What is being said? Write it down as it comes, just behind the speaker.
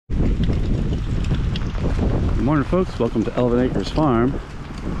Good morning, folks. Welcome to Elvin Acres Farm.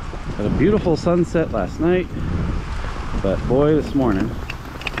 Had a beautiful sunset last night, but boy, this morning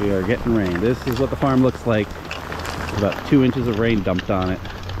we are getting rain. This is what the farm looks like. About 2 inches of rain dumped on it.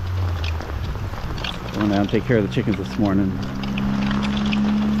 Going down to take care of the chickens this morning.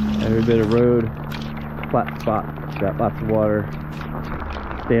 Every bit of road, flat spot, got lots of water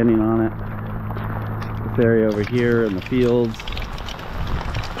standing on it. This area over here in the fields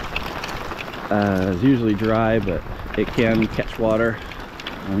is usually dry, but it can catch water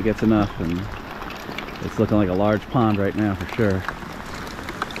when it gets enough, and it's looking like a large pond right now for sure.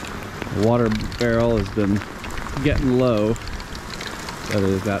 The water barrel has been getting low, but it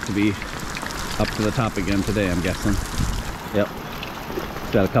is about to be up to the top again today, I'm guessing. Yep,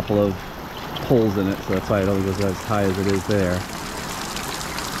 it's got a couple of holes in it, so that's why it only goes as high as it is there.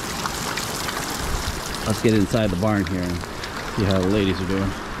 Let's get inside the barn here and see how the ladies are doing.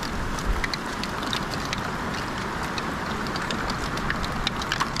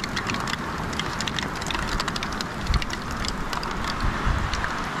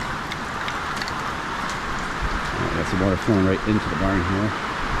 Some water flowing right into the barn here.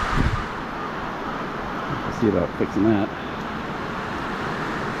 We'll see about fixing that.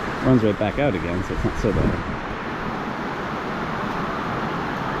 Runs right back out again, so it's not so bad.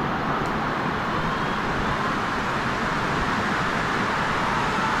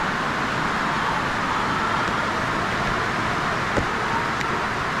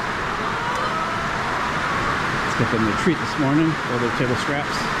 Let's get them a treat this morning, all their table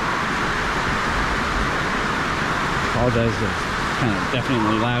scraps. Apologize, it's kind of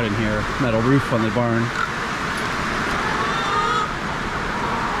definitely loud in here. Metal roof on the barn.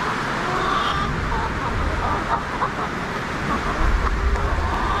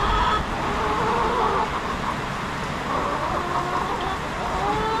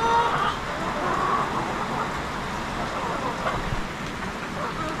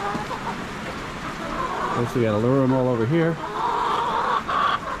 First we gotta lure them all over here,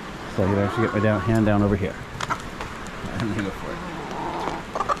 so I can actually get my hand down over here. I'm gonna go for it.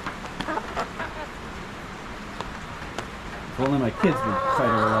 If only my kids would fight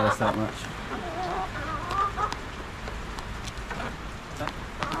over lettuce that much.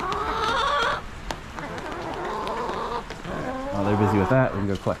 While they're busy with that, we can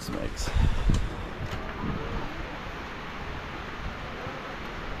go collect some eggs.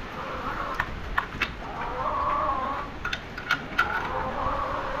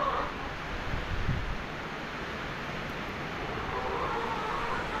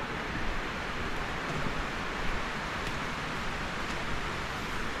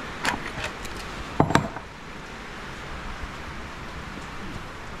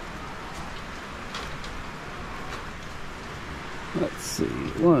 Let's see,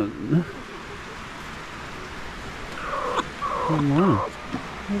 one. Good morning.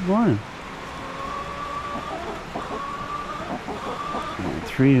 Good morning. And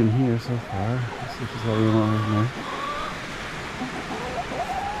 3 in here so far. Let's see if there's any more in there.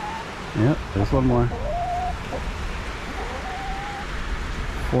 Yep, there's one more.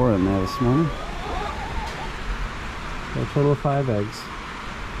 4 in there this morning. So a total of 5 eggs.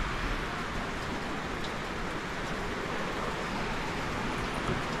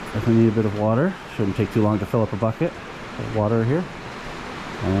 Definitely need a bit of water. Shouldn't take too long to fill up a bucket of water here.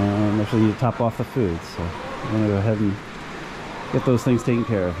 And actually need to top off the food, so I'm going to go ahead and get those things taken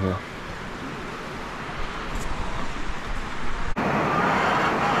care of here.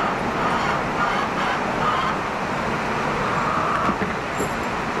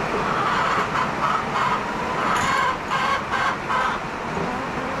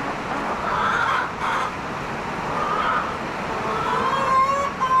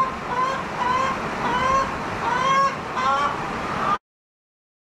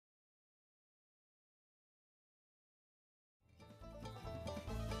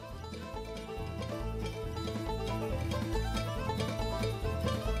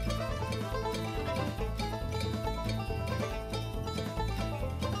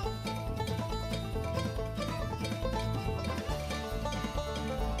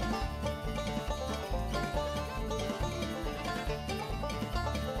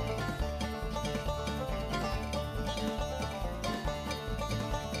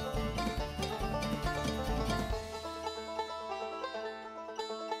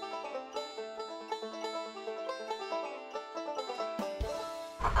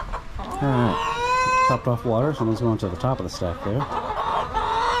 Alright, topped off water, so let's go into the top of the stack there.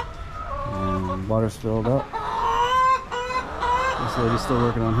 And water's filled up. This lady's still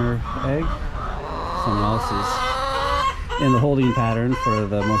working on her egg. Someone else is in the holding pattern for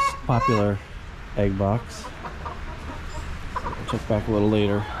the most popular egg box. check back a little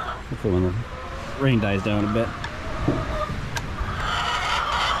later, hopefully when the rain dies down a bit.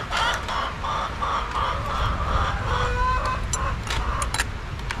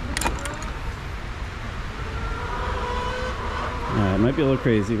 It might be a little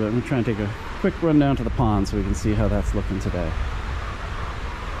crazy, but I'm going to try and take a quick run down to the pond so we can see how that's looking today.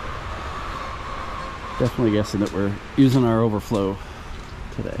 Definitely guessing that we're using our overflow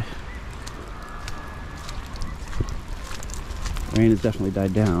today. Rain has definitely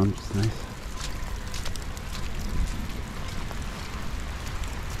died down, which is nice.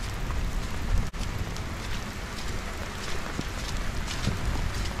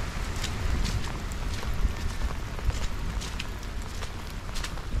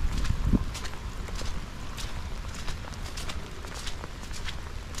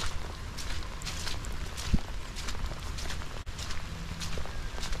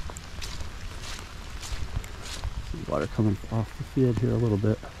 Water coming off the field here a little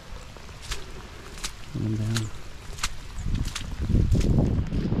bit. Coming down.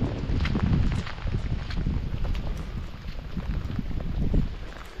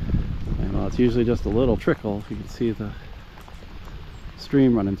 And well, it's usually just a little trickle. You can see the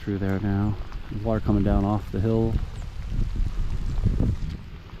stream running through there now. Water coming down off the hill.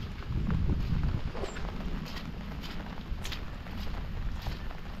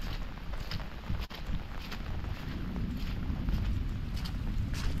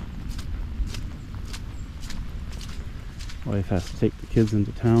 Wife has to take the kids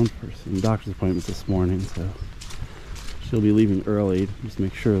into town for some doctor's appointments this morning, so she'll be leaving early. Just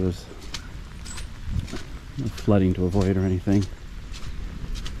make sure there's no flooding to avoid or anything.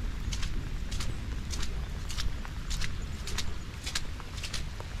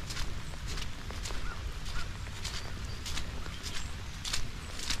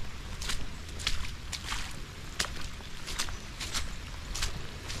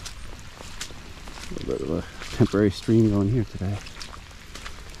 A little bit of a temporary stream going here today.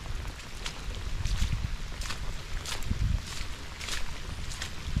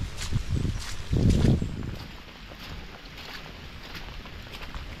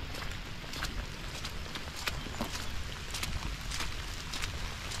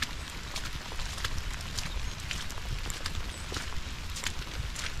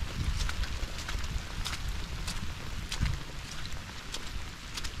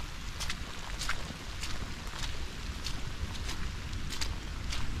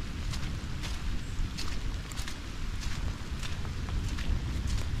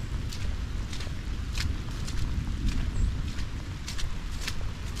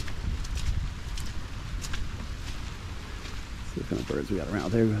 See what kind of birds we got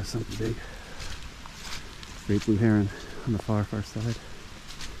around there. We got something big. Great blue heron on the far side.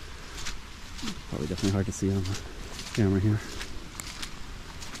 Probably definitely hard to see on the camera here.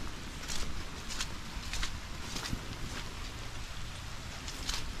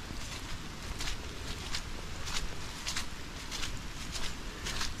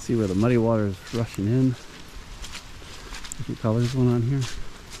 See where the muddy water is rushing in. Different colors going on here.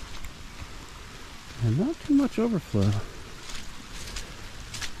 And not too much overflow.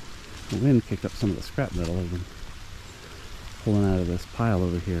 The wind kicked up some of the scrap metal I've been pulling out of this pile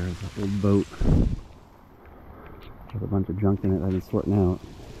over here. There's a little boat with a bunch of junk in it I've been sorting out.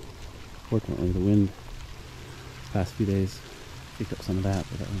 Fortunately, the wind the past few days kicked up some of that,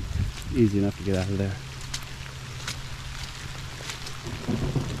 but that was easy enough to get out of there.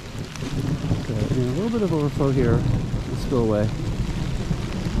 So, a little bit of overflow here, the spillway.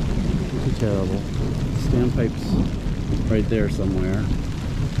 Not too terrible. Standpipes right there somewhere.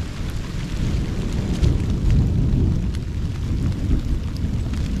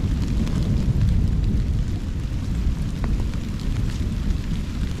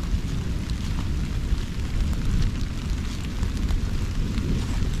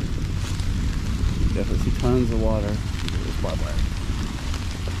 Definitely see tons of water. There's barbed wire.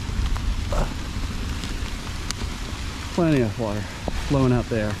 Plenty of water flowing out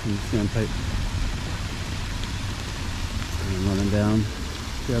there from the standpipe. And running down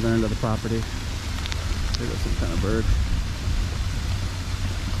the other end of the property. There goes some kind of bird.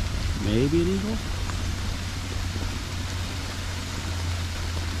 Maybe an eagle?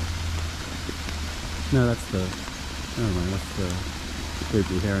 No, that's the, never mind, that's the great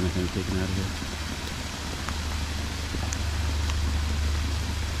blue heron I think taken out of here.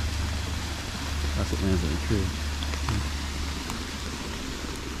 That's what lands in a tree.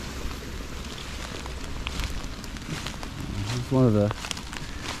 This is one of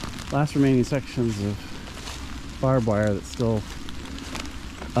the last remaining sections of barbed wire that's still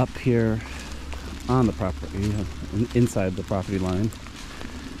up here on the property, inside the property line.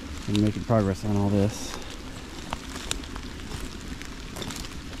 I'm making progress on all this.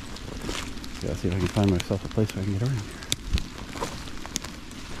 Gotta see if I can find myself a place where I can get around here.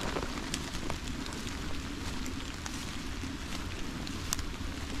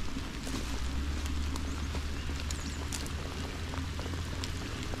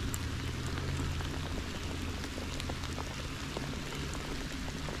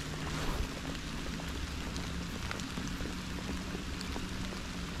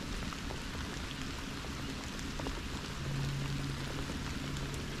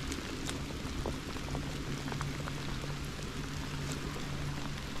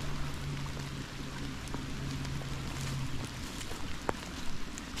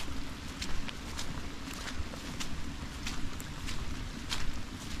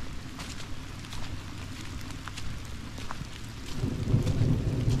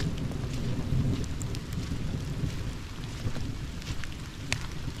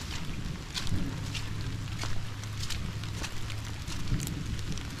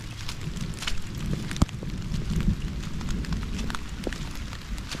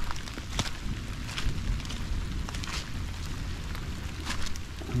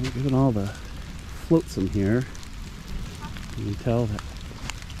 Given all the flotsam here, you can tell that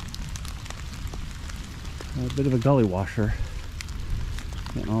a bit of a gully washer.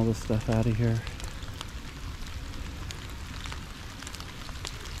 Getting all this stuff out of here.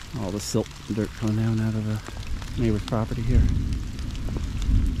 All the silt and dirt coming down out of the neighbor's property here.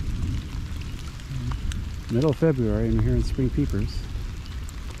 Middle of February, and we're hearing spring peepers.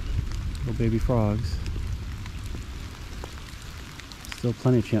 Little baby frogs. Still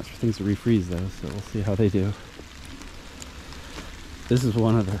plenty of chance for things to refreeze though, so we'll see how they do. This is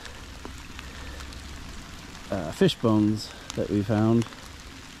one of the fish bones that we found.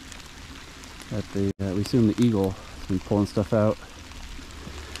 That we assume the eagle has been pulling stuff out.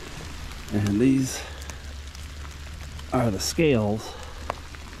 And these are the scales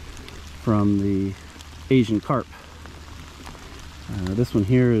from the Asian carp. This one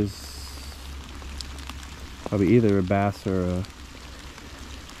here is probably either a bass or a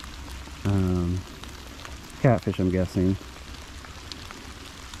catfish, I'm guessing.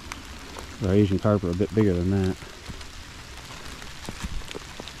 Our Asian carp are a bit bigger than that.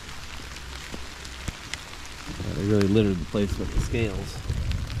 They really littered the place with the scales.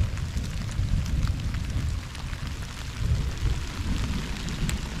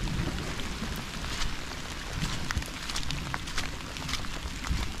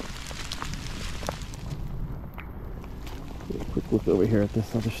 Take a quick look over here at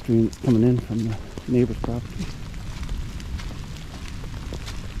this other stream that's coming in from the neighbor's property.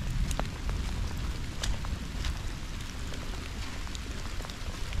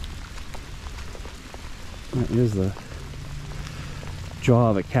 That is the jaw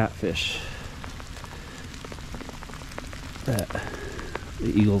of a catfish that the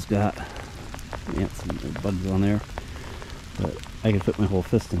eagle's got. Ants and bugs on there, but I can fit my whole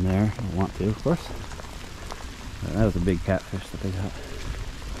fist in there if I want to, of course. That was a big catfish that they got.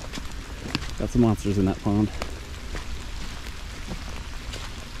 Got some monsters in that pond.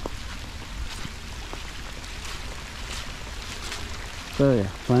 So yeah,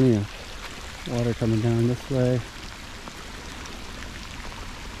 plenty of water coming down this way.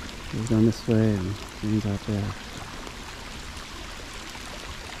 Goes down this way and streams out there.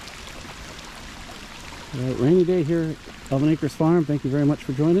 Alright, rainy day here at 11 Acres Farm. Thank you very much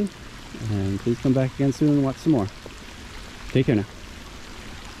for joining. And please come back again soon and watch some more. Take care now.